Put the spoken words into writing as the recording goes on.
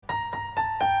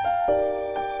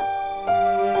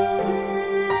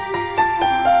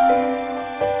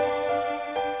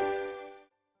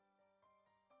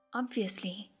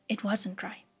Obviously, it wasn't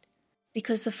right,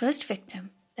 because the first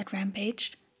victim that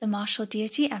rampaged the Marshall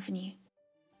Deity Avenue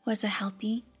was a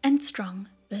healthy and strong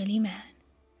burly man,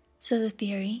 so the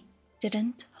theory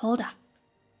didn't hold up.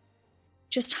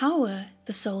 Just how were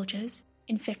the soldiers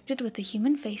infected with the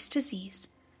human face disease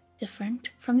different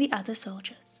from the other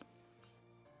soldiers?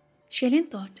 Shilin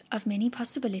thought of many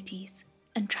possibilities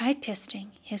and tried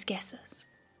testing his guesses,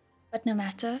 but no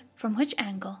matter from which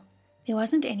angle, there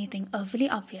wasn't anything overly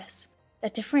obvious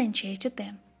that differentiated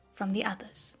them from the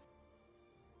others.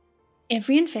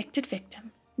 Every infected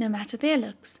victim, no matter their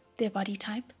looks, their body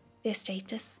type, their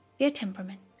status, their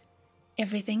temperament,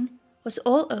 everything was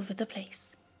all over the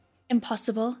place.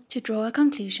 Impossible to draw a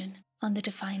conclusion on the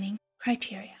defining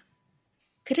criteria.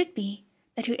 Could it be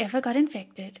that whoever got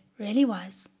infected really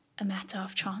was a matter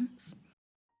of chance?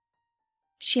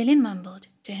 Shilin mumbled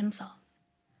to himself.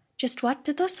 Just what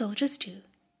did those soldiers do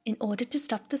in order to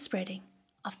stop the spreading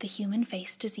of the human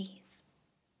face disease?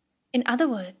 In other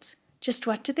words, just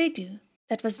what did they do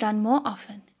that was done more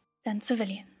often than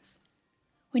civilians?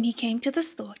 When he came to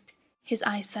this thought, his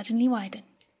eyes suddenly widened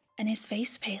and his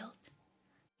face paled.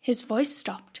 His voice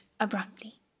stopped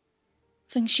abruptly.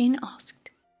 Feng Xin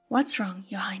asked, "What's wrong,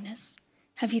 Your Highness?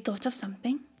 Have you thought of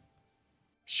something?"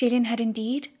 Shilin had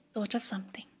indeed thought of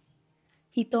something.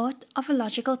 He thought of a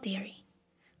logical theory,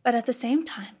 but at the same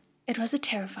time, it was a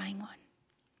terrifying one.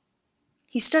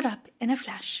 He stood up in a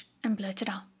flash and blurted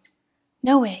out,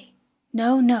 "No way!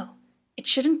 No! It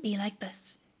shouldn't be like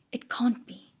this. It can't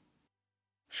be."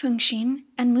 Feng Xin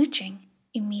and Mu Qing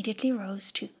immediately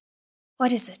rose too.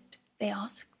 "What is it?" they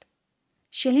asked.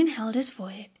 Shilin held his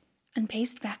forehead and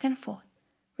paced back and forth,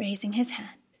 raising his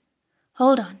hand.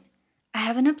 "Hold on, I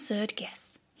have an absurd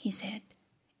guess," he said.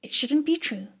 "It shouldn't be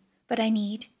true, but I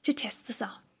need to test this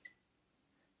out."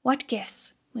 "What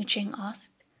guess?" Mu Qing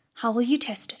asked. "How will you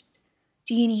test it?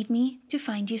 Do you need me to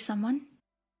find you someone?"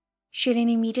 Shilin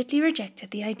immediately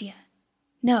rejected the idea.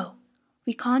 "No,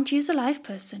 we can't use a live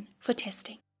person for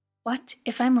testing. What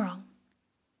if I'm wrong?"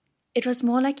 It was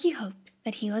more like he hoped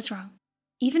that he was wrong.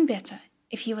 Even better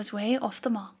if he was way off the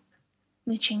mark.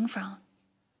 Mu Qing frowned.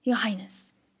 "Your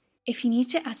Highness, if you need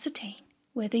to ascertain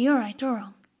whether you're right or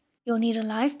wrong, you'll need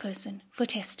a live person for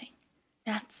testing.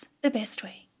 That's the best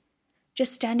way.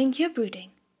 Just standing here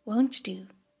brooding won't do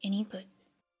any good."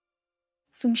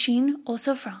 Feng Xin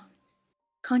also frowned.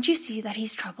 "Can't you see that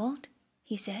he's troubled?"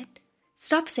 he said.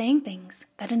 "Stop saying things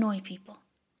that annoy people."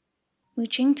 Mu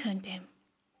Qing turned to him.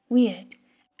 "Weird.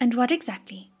 And what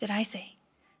exactly did I say?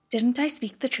 Didn't I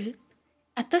speak the truth?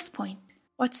 At this point,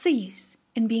 what's the use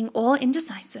in being all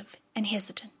indecisive and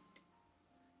hesitant?"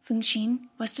 Feng Xin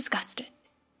was disgusted.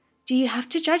 "Do you have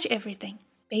to judge everything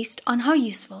based on how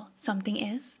useful something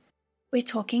is?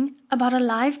 We're talking about a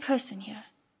live person here.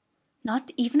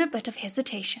 Not even a bit of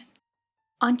hesitation.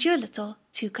 Aren't you a little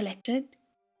too collected?"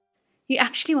 "You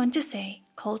actually want to say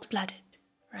cold-blooded,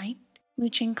 right?" Mu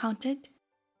Qing countered.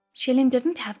 Shilin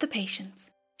didn't have the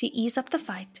patience to ease up the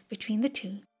fight between the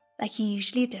two like he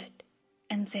usually did,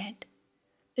 and said,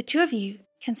 "The two of you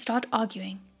can start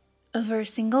arguing over a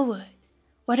single word.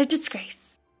 What a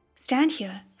disgrace. Stand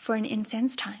here for an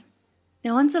incense time.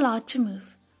 No one's allowed to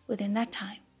move within that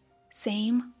time.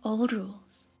 Same old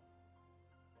rules."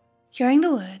 Hearing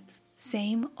the words,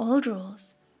 "same old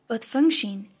rules," both Feng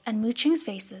Xin and Mu Qing's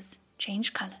faces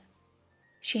changed color.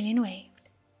 Shilin waved.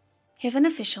 "Heaven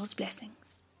officials'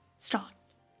 blessings. Start."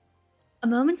 A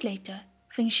moment later,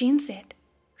 Feng Xin said,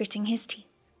 gritting his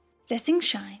teeth, "Blessings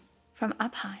shine from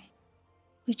up high."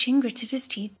 Mu Qing gritted his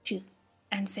teeth too,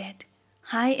 and said,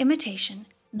 "High imitation,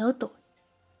 no thought."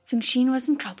 Feng Xin was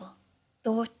in trouble.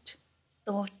 Thought,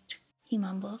 he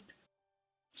mumbled.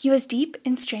 He was deep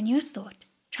in strenuous thought,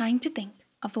 trying to think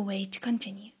of a way to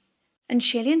continue, and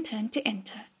Shilin turned to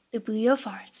enter the Buyou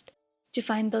forest to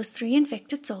find those 3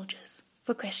 infected soldiers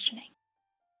for questioning.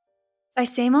 By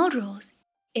same old rules,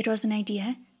 it was an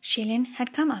idea Shilin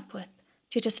had come up with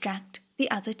to distract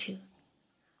the other 2.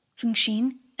 Feng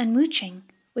Xin and Mu Qing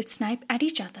would snipe at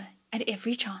each other at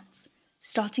every chance,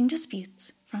 starting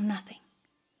disputes from nothing.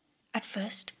 At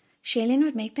first, Shilin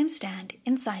would make them stand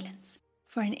in silence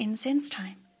for an incense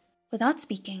time without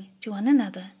speaking to one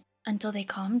another until they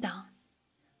calmed down,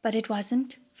 but it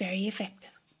wasn't very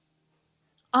effective.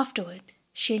 Afterward,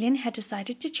 Shilin had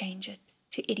decided to change it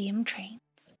to idiom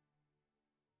trains.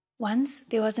 Once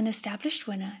there was an established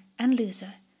winner and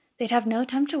loser, they'd have no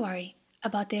time to worry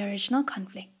about their original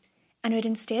conflict and would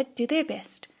instead do their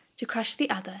best to crush the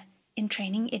other in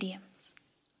training idioms.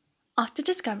 After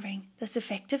discovering this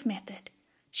effective method,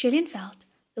 Shilin felt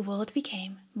the world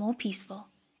became more peaceful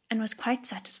and was quite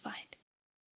satisfied.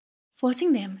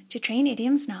 Forcing them to train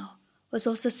idioms now was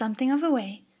also something of a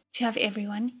way to have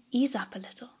everyone ease up a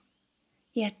little.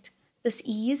 Yet this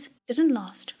ease didn't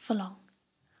last for long.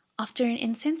 After an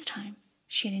incense time,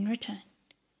 Shelin returned.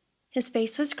 His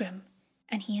face was grim,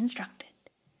 and he instructed,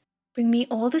 "Bring me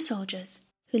all the soldiers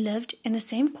who lived in the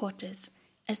same quarters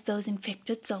as those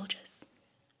infected soldiers.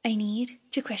 I need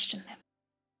to question them."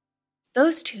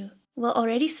 Those two were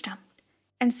already stumped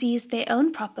and seized their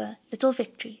own proper little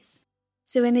victories,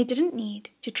 so when they didn't need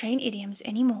to train idioms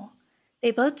anymore,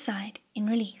 they both sighed in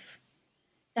relief.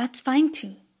 "That's fine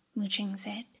too," Mu Ching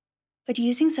said, "but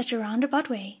using such a roundabout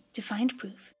way to find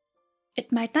proof,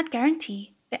 it might not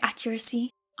guarantee the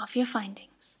accuracy of your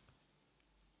findings."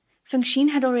 Feng Xin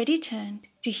had already turned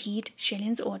to heed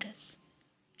Shelin's orders.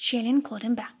 Shelin called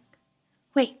him back.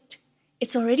 "Wait,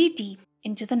 it's already deep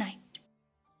into the night.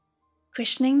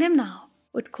 Questioning them now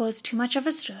would cause too much of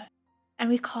a stir, and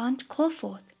we can't call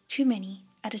forth too many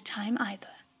at a time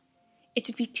either.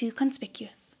 It'd be too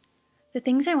conspicuous. The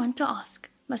things I want to ask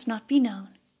must not be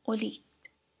known or leaked.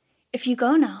 If you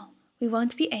go now, we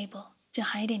won't be able to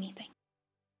hide anything."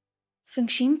 Feng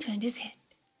Xin turned his head.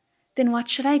 "Then what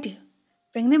should I do?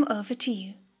 Bring them over to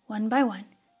you, one by one,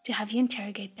 to have you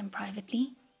interrogate them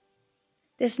privately?"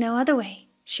 "There's no other way,"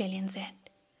 Shelin said.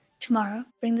 "Tomorrow,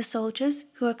 bring the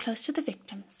soldiers who are close to the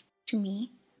victims to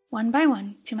me, one by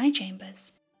one, to my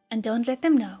chambers, and don't let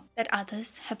them know that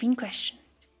others have been questioned.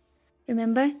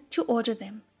 Remember to order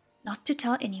them not to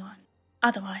tell anyone,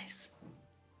 otherwise."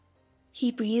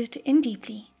 He breathed in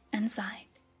deeply and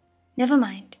sighed. "Never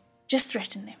mind, just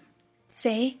threaten them.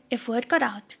 Say, if word got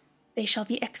out, they shall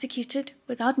be executed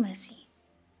without mercy.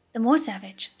 The more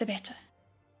savage, the better."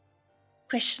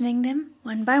 "Questioning them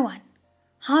one by one.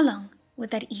 How long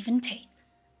would that even take?"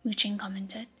 Mu Ching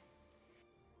commented.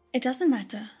 "It doesn't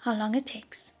matter how long it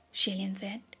takes," Shelin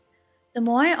said. "The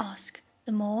more I ask,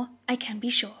 the more I can be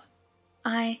sure.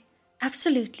 I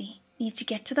absolutely need to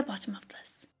get to the bottom of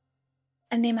this.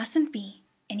 And there mustn't be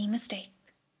any mistake."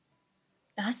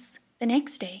 Thus, the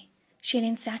next day,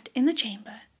 Shelin sat in the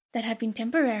chamber that had been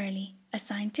temporarily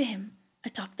assigned to him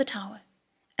atop the tower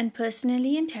and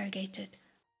personally interrogated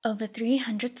over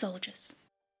 300 soldiers.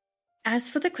 As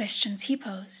for the questions he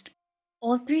posed,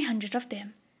 all 300 of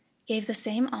them gave the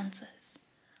same answers.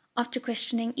 After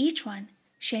questioning each one,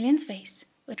 Shelin's face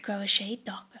would grow a shade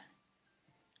darker.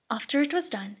 After it was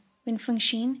done, when Feng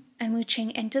Xin and Mu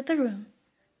Ching entered the room,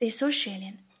 they saw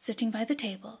Shelin sitting by the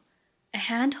table, a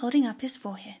hand holding up his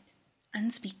forehead,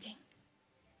 unspeaking.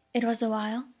 It was a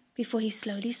while before he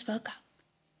slowly spoke up.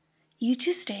 "You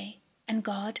two stay and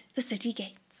guard the city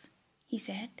gates," he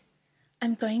said.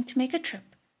 "I'm going to make a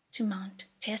trip to Mount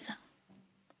Tesang."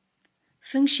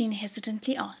 Feng Xin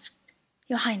hesitantly asked,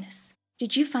 "Your Highness,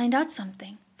 did you find out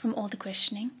something from all the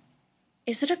questioning?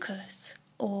 Is it a curse,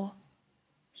 or—"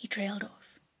 He trailed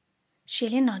off.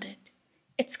 Shelin nodded.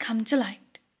 "It's come to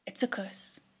light. It's a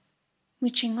curse." Mu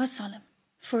Ching was solemn.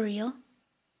 "For real?"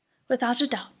 "Without a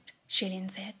doubt," Shelin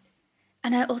said.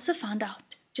 "And I also found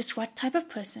out just what type of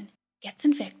person gets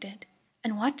infected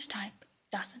and what type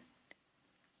doesn't."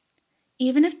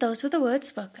 Even if those were the words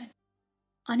spoken,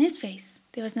 on his face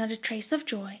there was not a trace of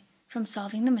joy from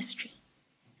solving the mystery,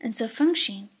 and so Feng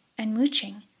Xin and Mu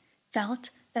Ching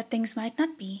felt that things might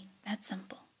not be that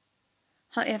simple.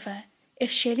 However, if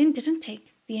Shelin didn't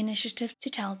take the initiative to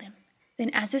tell them, then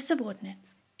as his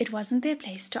subordinates, it wasn't their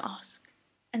place to ask,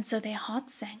 and so their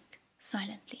hearts sank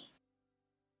silently.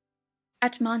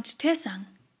 At Mount Tesang,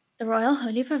 the Royal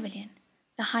Holy Pavilion,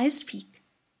 the highest peak,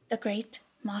 the great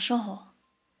Martial Hall,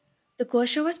 the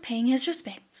Gosha was paying his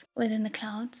respects within the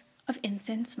clouds of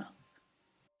incense smoke.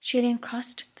 Shelin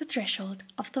crossed the threshold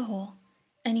of the hall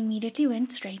and immediately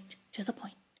went straight to the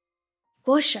point.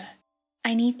 "Gosha,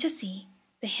 I need to see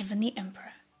the Heavenly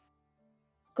Emperor."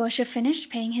 Gosha finished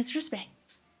paying his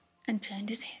respects and turned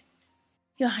his head.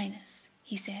 "Your Highness,"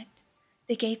 he said,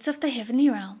 "the gates of the heavenly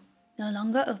realm no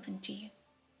longer open to you."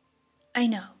 "I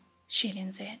know,"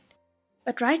 Shelin said,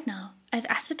 "but right now I've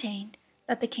ascertained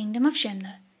that the kingdom of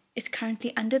Shenle is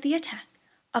currently under the attack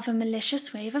of a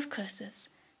malicious wave of curses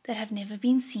that have never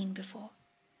been seen before.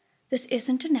 This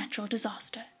isn't a natural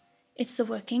disaster. It's the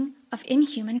working of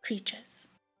inhuman creatures.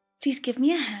 Please give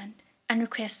me a hand and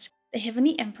request the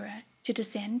Heavenly Emperor to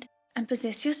descend and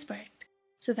possess your spirit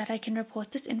so that I can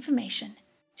report this information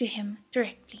to him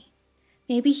directly.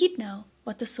 Maybe he'd know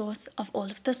what the source of all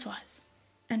of this was,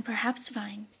 and perhaps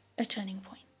find a turning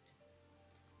point."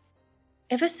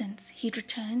 Ever since he'd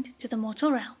returned to the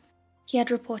mortal realm, he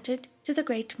had reported to the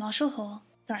great Martial Hall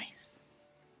thrice.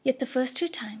 Yet the first 2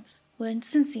 times weren't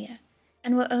sincere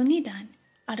and were only done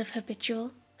out of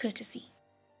habitual courtesy.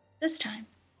 This time,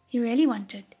 he really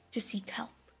wanted to seek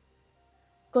help.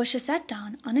 Gosha sat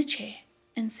down on a chair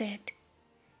and said,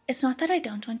 "It's not that I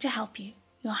don't want to help you,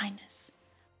 Your Highness,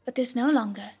 but there's no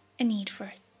longer a need for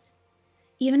it.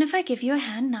 Even if I give you a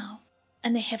hand now,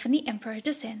 and the Heavenly Emperor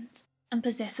descends and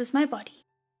possesses my body,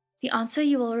 the answer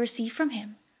you will receive from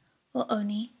him will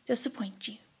only disappoint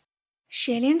you."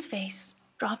 Shelian's face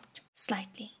dropped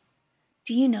slightly.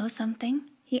 "Do you know something?"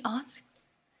 he asked.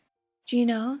 "Do you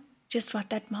know just what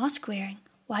that mask-wearing,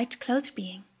 white-clothed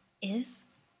being is?"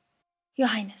 "Your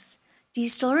Highness, do you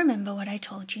still remember what I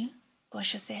told you?"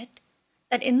 Gosha said.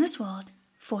 "That in this world,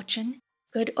 fortune,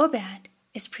 good or bad,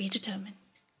 is predetermined."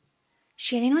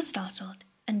 Shelian was startled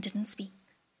and didn't speak.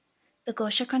 The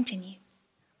Gosha continued.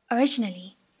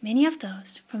 "Originally, many of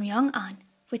those from Yong'an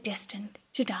were destined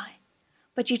to die,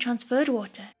 but you transferred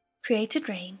water, created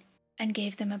rain, and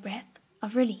gave them a breath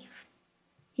of relief.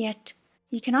 Yet,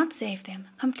 you cannot save them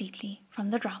completely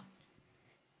from the drought.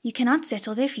 You cannot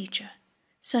settle their future,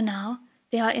 so now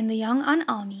they are in the Yong'an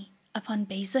army upon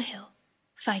Buyou Hill,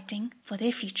 fighting for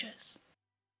their futures.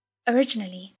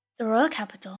 Originally, the royal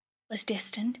capital was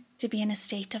destined to be in a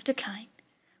state of decline,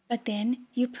 but then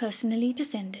you personally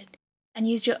descended and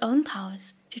used your own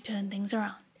powers to turn things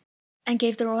around, and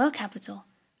gave the royal capital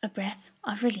a breath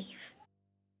of relief.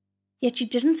 Yet you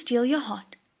didn't steel your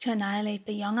heart to annihilate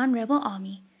the Yong'an rebel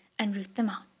army and root them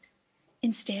out.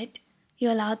 Instead,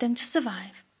 you allowed them to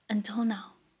survive until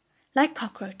now. Like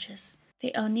cockroaches,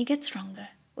 they only get stronger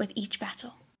with each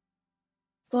battle."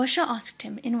 Gosha asked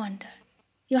him in wonder,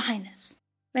 "Your Highness,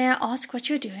 may I ask what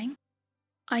you're doing?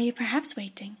 Are you perhaps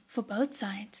waiting for both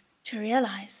sides to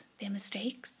realize their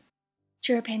mistakes,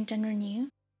 to repent and renew,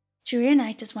 to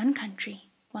reunite as one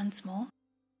country once more?"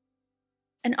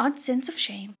 An odd sense of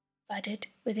shame budded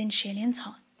within Shelian's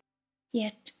heart,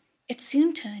 yet it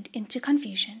soon turned into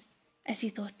confusion as he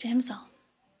thought to himself,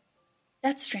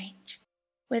 "That's strange.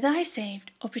 Whether I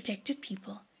saved or protected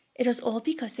people, it was all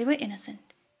because they were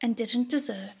innocent and didn't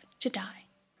deserve to die.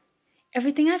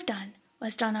 Everything I've done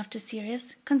was done after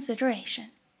serious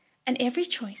consideration, and every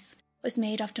choice was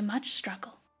made after much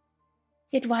struggle.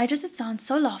 Yet why does it sound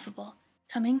so laughable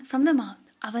coming from the mouth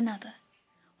of another?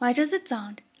 Why does it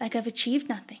sound like I've achieved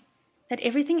nothing, that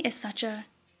everything is such a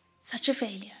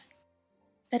failure?"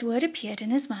 That word appeared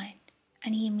in his mind,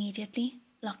 and he immediately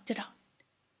blocked it out.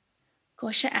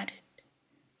 Gosha added,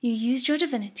 "You used your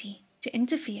divinity to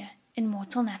interfere in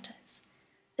mortal matters.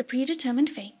 The predetermined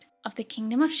fate of the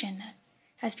kingdom of Shenhe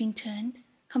has been turned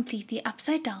completely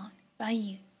upside down by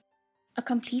you. A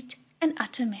complete and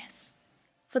utter mess.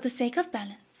 For the sake of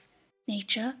balance,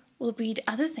 nature will breed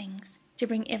other things to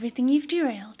bring everything you've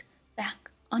derailed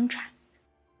back on track.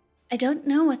 I don't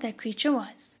know what that creature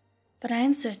was, but I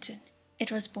am certain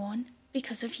it was born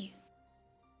because of you."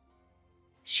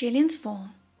 Shelian's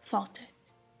form faltered.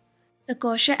 The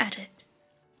Gosha added,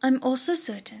 "I'm also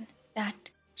certain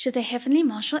that, should the Heavenly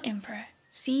Martial Emperor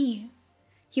see you,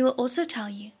 he will also tell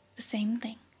you the same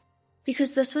thing,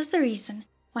 because this was the reason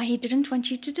why he didn't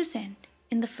want you to descend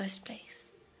in the first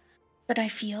place. But I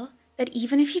feel that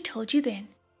even if he told you then,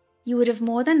 you would have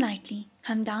more than likely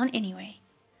come down anyway.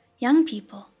 Young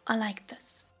people are like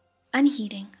this,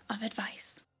 unheeding of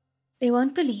advice. They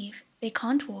won't believe they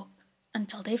can't walk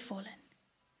until they've fallen."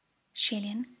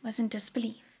 Shelian was in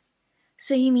disbelief.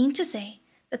 "So you mean to say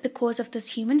that the cause of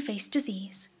this human-faced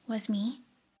disease was me?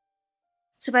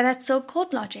 So by that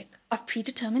so-called logic of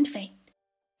predetermined fate,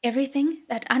 everything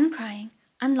that uncrying,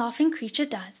 unlaughing creature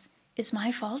does is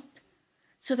my fault?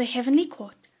 So the heavenly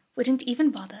court wouldn't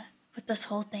even bother with this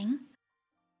whole thing?"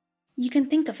 "You can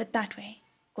think of it that way,"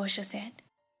 Gosha said,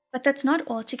 "but that's not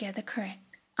altogether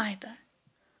correct either.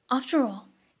 After all,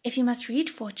 if you must read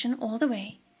fortune all the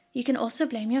way, you can also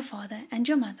blame your father and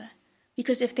your mother,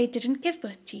 because if they didn't give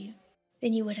birth to you,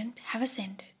 then you wouldn't have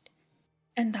ascended,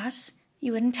 and thus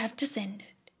you wouldn't have descended.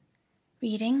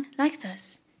 Reading like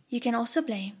this, you can also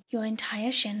blame your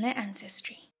entire Shenle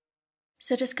ancestry.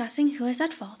 So discussing who is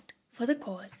at fault for the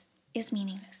cause is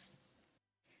meaningless.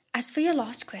 As for your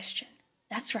last question,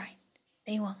 that's right,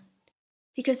 they won't,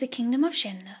 because the kingdom of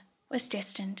Shenle was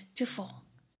destined to fall.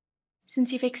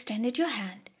 Since you've extended your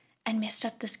hand and messed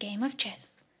up this game of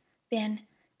chess, then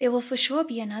there will for sure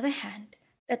be another hand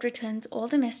that returns all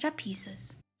the messed up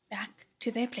pieces back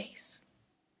to their place."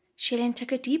 Shelian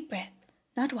took a deep breath,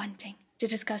 not wanting to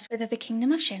discuss whether the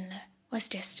kingdom of Shenle was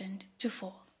destined to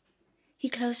fall. He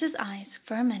closed his eyes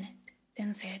for a minute,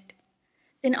 then said,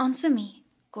 "Then answer me,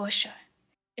 Gosha.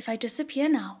 If I disappear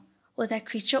now, will that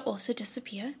creature also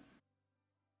disappear?"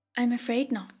 "I'm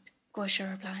afraid not," Gosha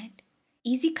replied.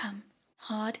 "Easy come,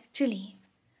 hard to leave.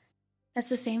 That's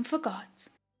the same for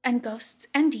gods, and ghosts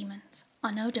and demons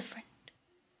are no different."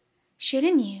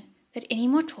 Shelian knew that any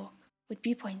more talk would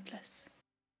be pointless.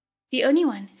 The only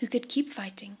one who could keep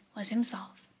fighting was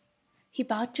himself. He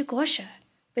bowed to Gosha,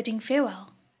 bidding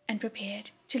farewell, and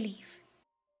prepared to leave.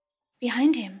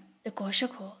 Behind him, the Gosha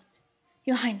called,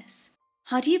 "Your Highness,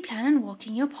 how do you plan on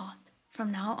walking your path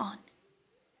from now on?"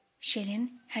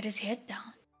 Shelyn had his head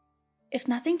down. "If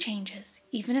nothing changes,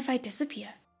 even if I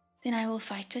disappear, then I will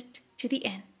fight it to the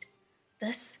end.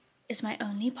 This is my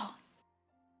only path."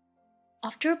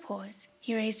 After a pause,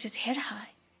 he raised his head high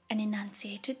and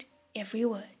enunciated every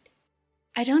word.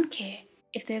 "I don't care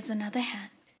if there's another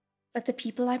hand, but the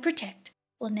people I protect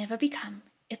will never become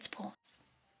its pawns."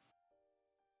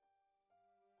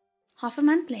 Half a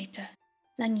month later,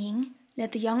 Lang Ying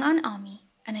led the Yong'an army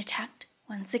and attacked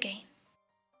once again.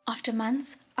 After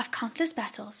months of countless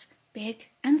battles, big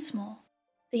and small,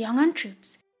 the Yong'an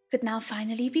troops could now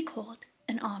finally be called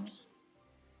an army.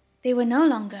 They were no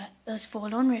longer those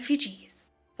forlorn refugees,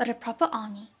 but a proper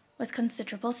army with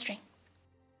considerable strength.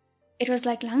 It was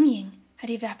like Lang Ying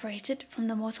had evaporated from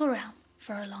the mortal realm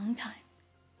for a long time.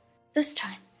 This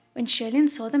time, when Shelyn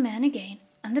saw the man again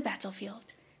on the battlefield,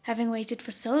 having waited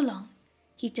for so long,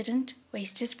 he didn't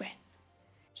waste his breath.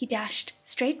 He dashed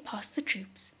straight past the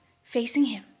troops, facing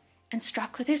him, and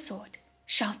struck with his sword,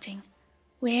 shouting,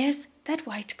 "Where's that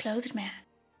white-clothed man?"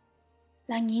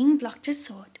 Lang Ying blocked his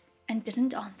sword and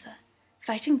didn't answer,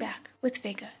 fighting back with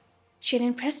vigor.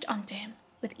 Shelyn pressed onto him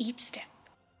with each step.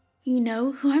 "You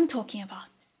know who I'm talking about,"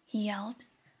 he yelled.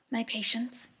 "My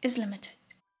patience is limited."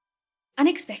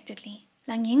 Unexpectedly,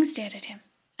 Lang Ying stared at him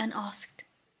and asked,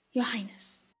 "Your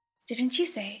Highness, didn't you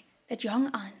say that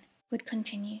Yong'an would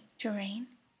continue to reign?"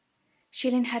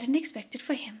 Shelyn hadn't expected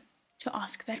for him to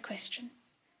ask that question.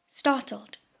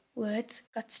 Startled, words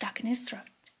got stuck in his throat.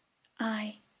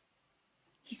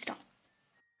 He stopped.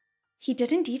 He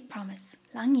did indeed promise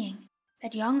Lang Ying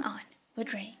that Yong'an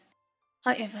would reign.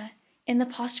 However, in the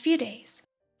past few days,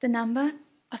 the number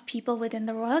of people within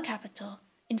the royal capital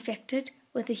infected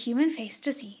with the human face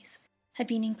disease had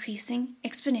been increasing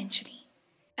exponentially,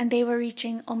 and they were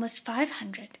reaching almost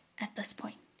 500 at this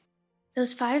point.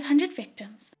 Those 500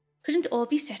 victims couldn't all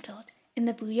be settled in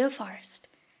the Buyou forest,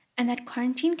 and that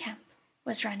quarantine camp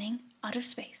was running out of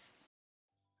space.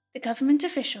 The government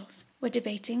officials were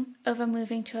debating over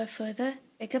moving to a further,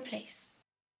 bigger place.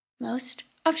 Most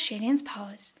of Shelyn's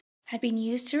powers had been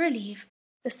used to relieve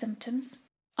the symptoms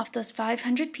of those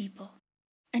 500 people,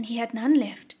 and he had none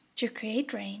left to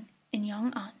create rain in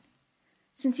Yong'an.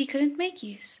 Since he couldn't make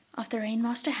use of the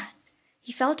Rainmaster hat,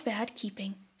 he felt bad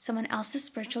keeping someone else's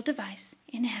spiritual device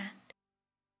in hand.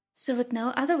 So with no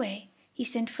other way, he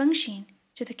sent Feng Xin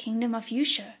to the kingdom of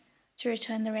Yushe to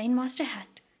return the Rainmaster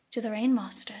hat to the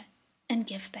Rainmaster and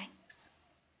give thanks.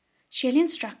 Shelyn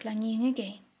struck Lang Ying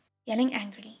again, yelling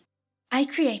angrily, "I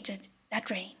created that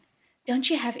rain. Don't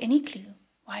you have any clue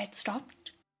why it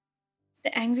stopped?"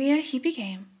 The angrier he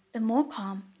became, the more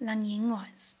calm Lang Ying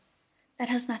was. "That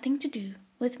has nothing to do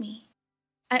with me.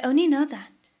 I only know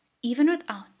that, even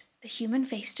without the human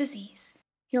face disease,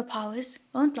 your powers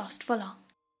won't last for long.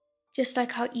 Just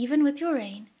like how even with your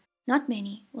rain, not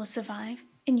many will survive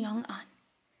in Yong'an.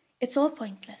 It's all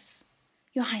pointless.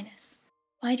 Your Highness,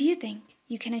 why do you think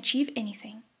you can achieve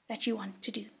anything that you want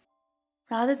to do?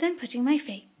 Rather than putting my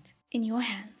fate in your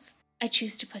hands, I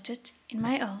choose to put it in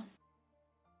my own."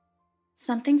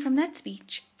 Something from that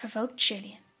speech provoked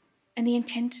Shelyn, and the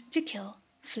intent to kill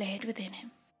flared within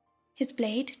him. His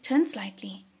blade turned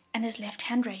slightly, and his left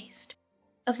hand raised.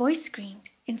 A voice screamed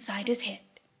inside his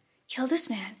head, "Kill this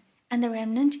man, and the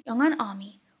remnant Yong'an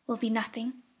army will be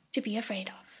nothing to be afraid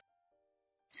of."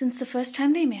 Since the first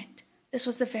time they met, this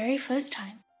was the very first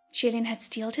time Shelyn had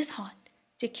steeled his heart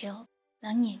to kill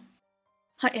Lang Ying.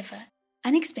 However,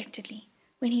 unexpectedly,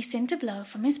 when he sent a blow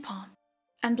from his palm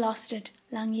and blasted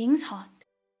Lang Ying's heart,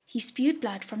 he spewed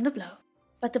blood from the blow,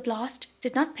 but the blast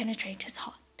did not penetrate his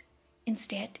heart.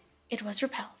 Instead, it was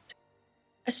repelled.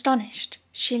 Astonished,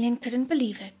 Shelyn couldn't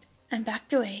believe it and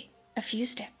backed away a few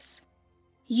steps.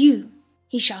 "You!"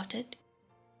 he shouted.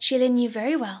 Shelyn knew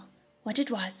very well what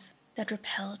it was that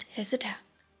repelled his attack.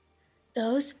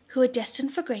 Those who were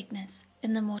destined for greatness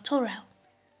in the mortal realm,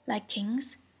 like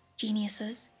kings,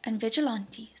 geniuses, and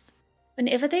vigilantes,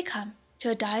 whenever they come to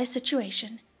a dire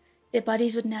situation, their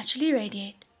bodies would naturally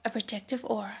radiate a protective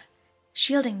aura,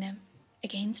 shielding them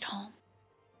against harm.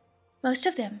 Most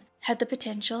of them had the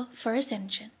potential for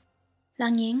ascension.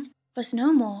 Lang Ying was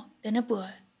no more than a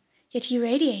boor, yet he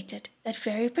radiated that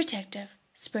very protective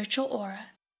spiritual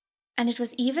aura, and it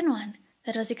was even one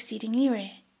that was exceedingly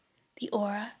rare, the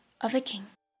aura of a king.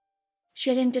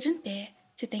 Shelyn didn't dare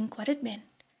to think what it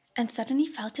meant, and suddenly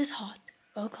felt his heart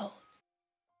go cold.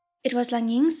 It was Lang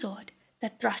Ying's sword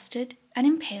that thrusted and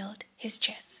impaled his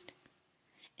chest.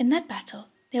 In that battle,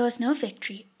 there was no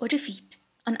victory or defeat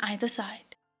on either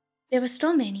side. There were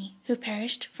still many who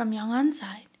perished from Yong'an's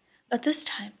side, but this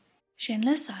time,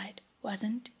 Shenle's side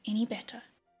wasn't any better.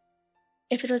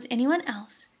 If it was anyone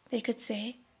else, they could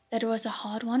say that it was a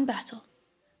hard-won battle,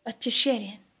 but to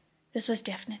Xie this was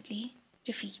definitely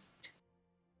defeat.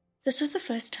 This was the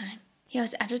first time he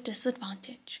was at a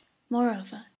disadvantage.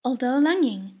 Moreover, although Lang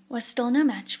Ying was still no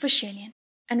match for Xie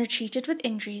and retreated with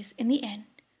injuries in the end,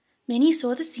 many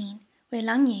saw the scene where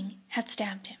Lang Ying had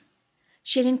stabbed him.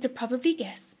 Xie could probably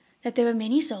guess that there were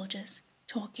many soldiers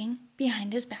talking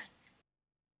behind his back.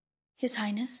 His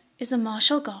Highness is a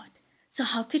martial god, so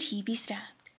how could he be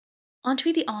stabbed? Aren't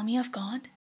we the army of God?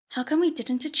 How come we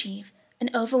didn't achieve an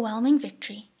overwhelming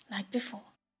victory like before?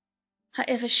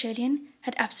 However, Xie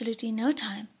had absolutely no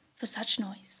time for such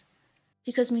noise,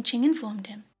 because Muqing informed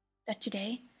him that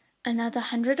today another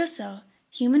 100 or so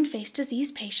human face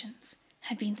disease patients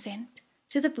had been sent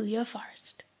to the Buyou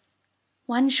forest.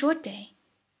 One short day,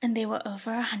 and they were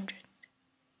over 100.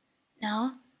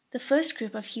 Now, the first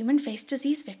group of human face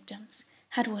disease victims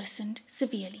had worsened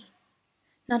severely.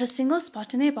 Not a single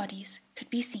spot in their bodies could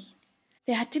be seen.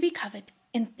 They had to be covered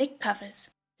in thick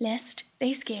covers, lest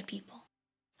they scare people.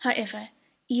 However,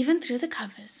 even through the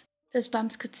covers, those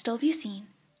bumps could still be seen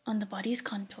on the body's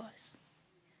contours.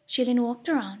 Xie walked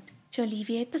around to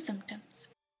alleviate the symptoms,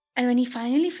 and when he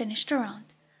finally finished a round,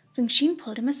 Fengxin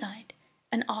pulled him aside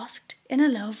and asked in a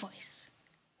low voice,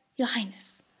 "Your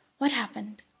Highness, what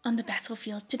happened on the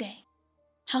battlefield today?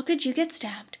 How could you get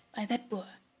stabbed by that boor?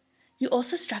 You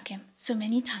also struck him so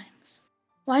many times.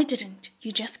 Why didn't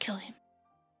you just kill him?"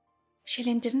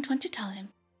 Xie didn't want to tell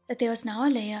him that there was now a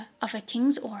layer of a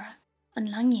king's aura on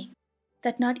Lang Ying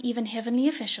that not even heavenly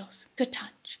officials could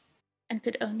touch, and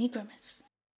could only grimace.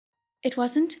 It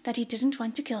wasn't that he didn't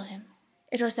want to kill him,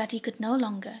 it was that he could no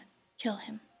longer kill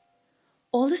him.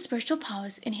 All the spiritual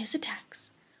powers in his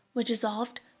attacks were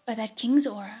dissolved by that king's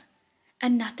aura,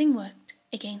 and nothing worked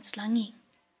against Lang Ying.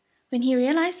 When he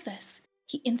realized this,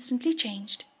 he instantly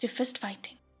changed to fist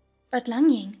fighting, but Lang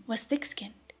Ying was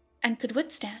thick-skinned and could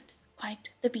withstand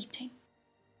quite the beating.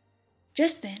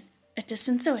 Just then, a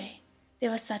distance away,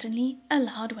 there was suddenly a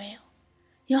loud wail.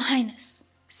 "Your Highness,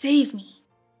 save me!"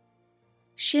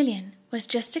 Xie was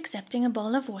just accepting a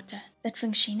bowl of water that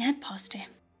Fengxin had passed to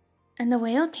him, and the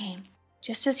wail came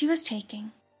just as he was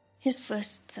taking his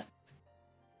first sip.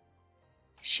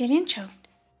 Xie choked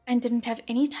and didn't have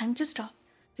any time to stop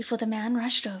before the man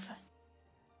rushed over.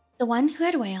 The one who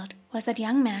had wailed was that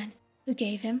young man who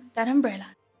gave him that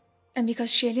umbrella, and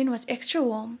because Xie was extra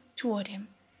warm toward him,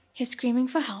 his screaming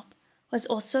for help was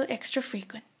also extra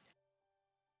frequent.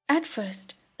 At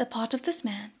first, the part of this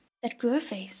man that grew a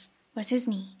face was his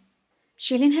knee.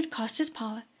 Xie had cast his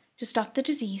power to stop the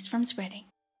disease from spreading,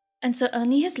 and so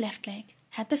only his left leg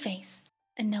had the face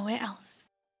and nowhere else.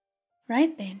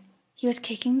 Right then, he was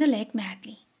kicking the leg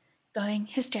madly, going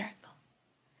hysterical.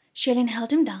 Xie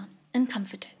held him down and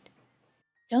comforted.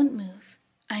 "Don't move,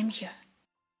 I'm here."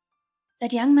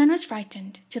 That young man was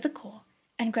frightened to the core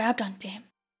and grabbed onto him.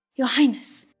 Your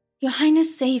Highness,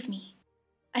 save me."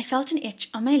 I felt an itch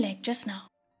on my leg just now,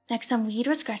 like some weed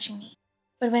was scratching me,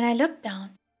 but when I looked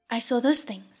down, I saw those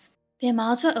things. Their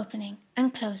mouths were opening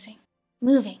and closing,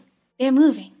 moving. They're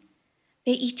moving.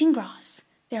 They're eating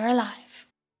grass. They're alive.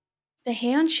 The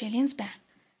hair on Xie back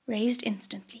raised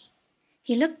instantly.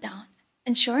 He looked down,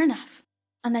 and sure enough,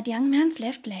 on that young man's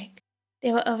left leg,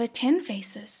 there were over 10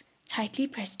 faces tightly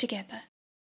pressed together.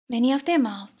 Many of their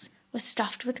mouths were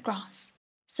stuffed with grass.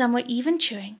 Some were even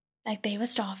chewing like they were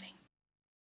starving.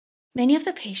 Many of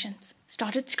the patients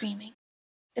started screaming.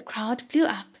 The crowd blew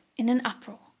up in an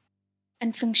uproar,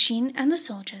 and Fengxin and the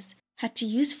soldiers had to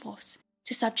use force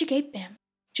to subjugate them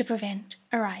to prevent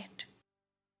a riot.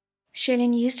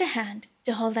 Xie used a hand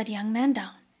to hold that young man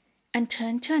down and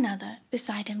turned to another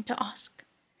beside him to ask,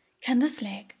 "Can this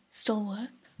leg still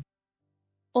work?"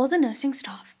 All the nursing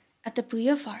staff at the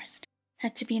Buyou forest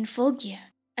had to be in full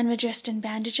gear and were dressed in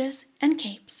bandages and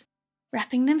capes,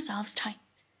 wrapping themselves tight,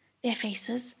 their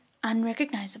faces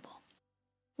unrecognizable.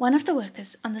 One of the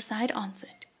workers on the side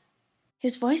answered.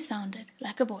 His voice sounded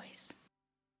like a boy's.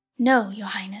 "No, Your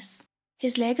Highness,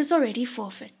 his leg is already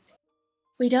forfeit.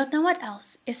 We don't know what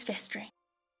else is festering.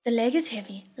 The leg is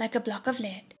heavy like a block of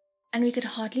lead, and we could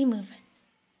hardly move it.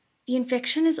 The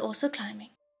infection is also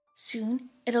climbing. Soon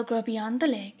it'll grow beyond the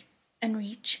leg and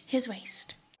reach his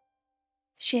waist."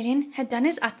 Xie had done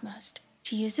his utmost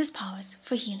to use his powers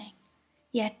for healing,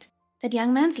 yet that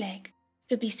young man's leg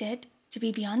could be said to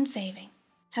be beyond saving,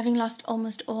 having lost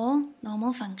almost all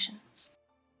normal functions.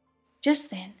 Just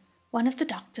then, one of the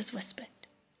doctors whispered,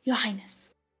 Your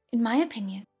Highness, in my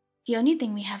opinion, the only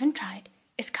thing we haven't tried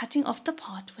is cutting off the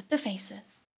part with the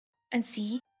faces and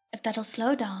see if that'll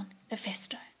slow down the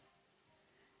festo.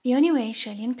 The only way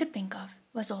Shirley could think of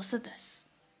was also this.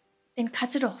 Then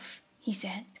cut it off, he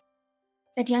said.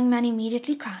 That young man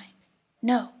immediately cried.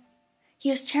 No. He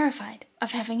was terrified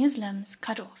of having his limbs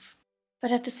cut off,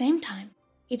 but at the same time,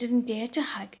 he didn't dare to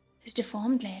hug his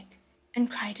deformed leg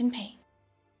and cried in pain.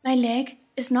 My leg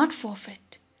is not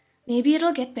forfeit. Maybe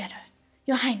it'll get better.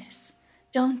 Your Highness,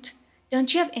 don't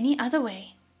you have any other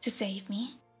way to save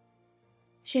me?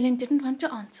 Shirley didn't want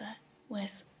to answer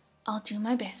with, I'll do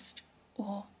my best,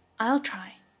 or I'll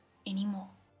try, any more.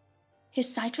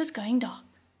 His sight was going dark,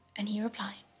 and he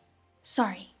replied,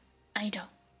 Sorry, I don't.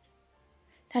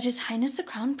 That His Highness the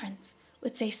Crown Prince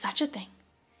would say such a thing,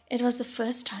 it was the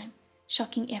first time,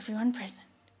 shocking everyone present.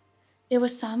 There were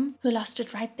some who lost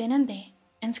it right then and there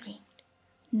and screamed,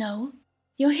 No,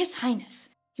 you're His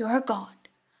Highness, you're a god.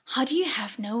 How do you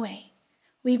have no way?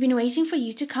 We've been waiting for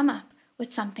you to come up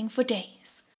with something for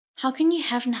days. How can you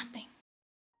have nothing?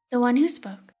 The one who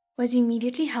spoke was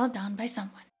immediately held down by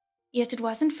someone, yet it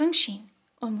wasn't Feng Xin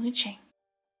or Mu Cheng.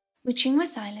 Mu Cheng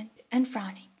was silent and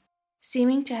frowning,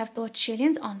 seeming to have thought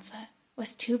Shilian's answer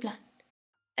was too blunt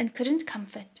and couldn't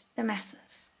comfort the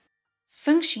masses.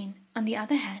 Feng Xin, on the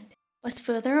other hand, was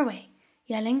further away,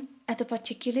 yelling at the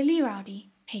particularly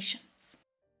rowdy patients.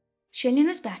 Shilian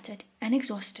was battered and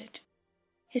exhausted.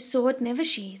 His sword never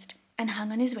sheathed and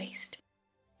hung on his waist.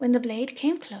 When the blade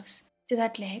came close to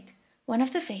that leg, one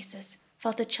of the faces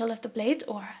felt the chill of the blade's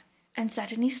aura and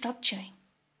suddenly stopped chewing.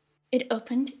 It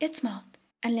opened its mouth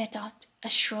and let out a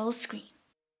shrill scream.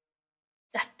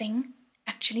 That thing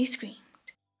actually screamed.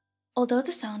 Although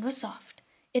the sound was soft,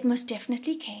 it most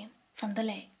definitely came from the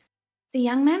leg. The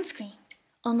young man screamed,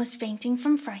 almost fainting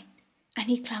from fright, and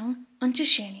he clung onto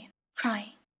Shilian,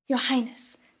 crying, Your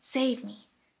Highness, save me,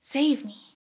 save me.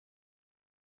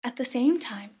 At the same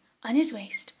time, on his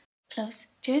waist, close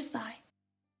to his thigh,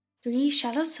 3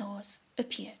 shallow sores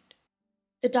appeared.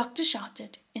 The doctor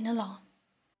shouted in alarm,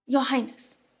 Your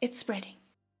Highness, it's spreading.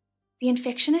 The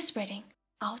infection is spreading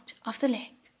out of the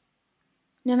leg.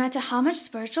 No matter how much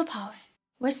spiritual power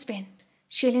was spent,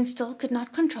 Shilian still could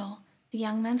not control the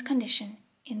young man's condition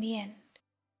in the end.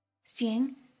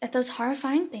 Seeing that those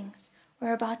horrifying things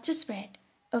were about to spread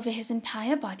over his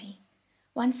entire body,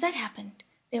 once that happened,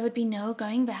 there would be no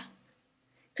going back.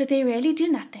 Could they really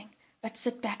do nothing but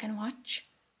sit back and watch?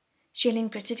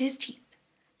 Shilian gritted his teeth.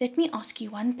 Let me ask you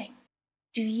one thing.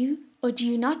 Do you or do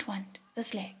you not want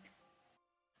this leg?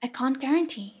 I can't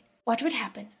guarantee what would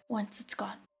happen once it's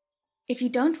gone. If you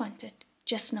don't want it,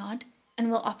 just nod and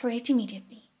we'll operate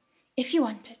immediately. If you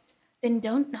want it, then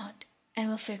don't nod and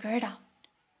we'll figure it out.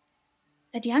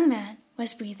 That young man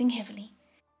was breathing heavily,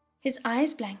 his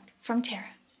eyes blank from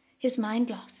terror, his mind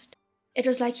lost. It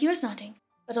was like he was nodding,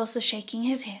 but also shaking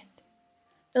his head.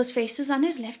 Those faces on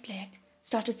his left leg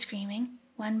started screaming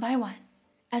one by one,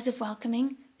 as if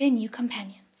welcoming their new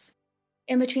companions.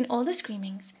 In between all the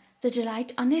screamings, the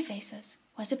delight on their faces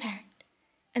was apparent,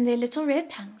 and their little red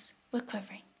tongues were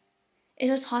quivering. It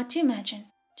was hard to imagine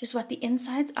just what the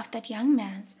insides of that young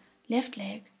man's left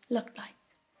leg looked like,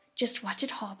 just what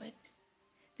it harbored.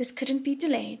 This couldn't be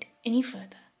delayed any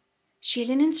further.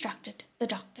 Shilian instructed the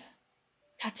doctor,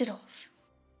 cut it off.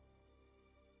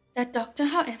 That doctor,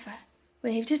 however,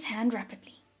 waved his hand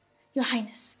rapidly. Your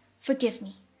Highness, forgive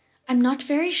me. I'm not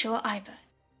very sure either,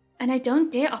 and I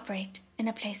don't dare operate in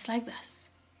a place like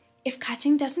this. If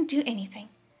cutting doesn't do anything,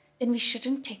 then we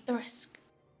shouldn't take the risk.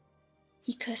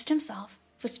 He cursed himself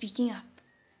for speaking up.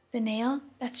 The nail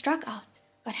that struck out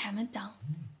got hammered down.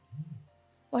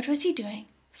 What was he doing,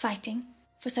 fighting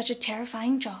for such a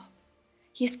terrifying job?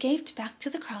 He escaped back to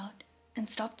the crowd and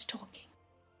stopped talking.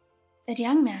 That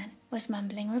young man was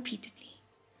mumbling repeatedly,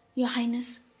 Your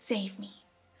Highness, save me.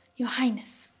 Your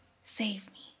Highness,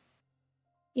 save me.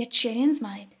 Yet Shilian's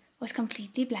mind was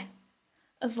completely blank.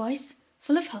 A voice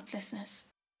full of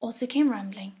hopelessness also came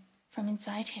rumbling from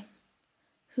inside him.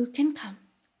 Who can come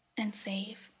and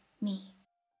save me?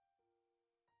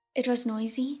 It was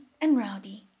noisy and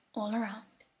rowdy all around,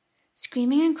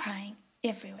 screaming and crying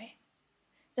everywhere.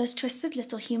 Those twisted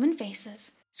little human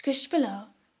faces squished below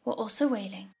were also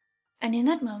wailing, and in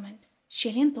that moment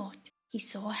Shilian thought he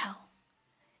saw hell.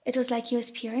 It was like he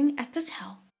was peering at this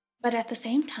hell, but at the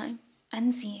same time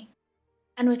unseeing.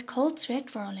 And with cold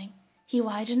sweat rolling, he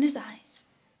widened his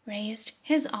eyes, raised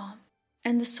his arm,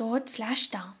 and the sword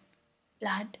slashed down,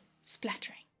 blood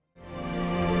splattering.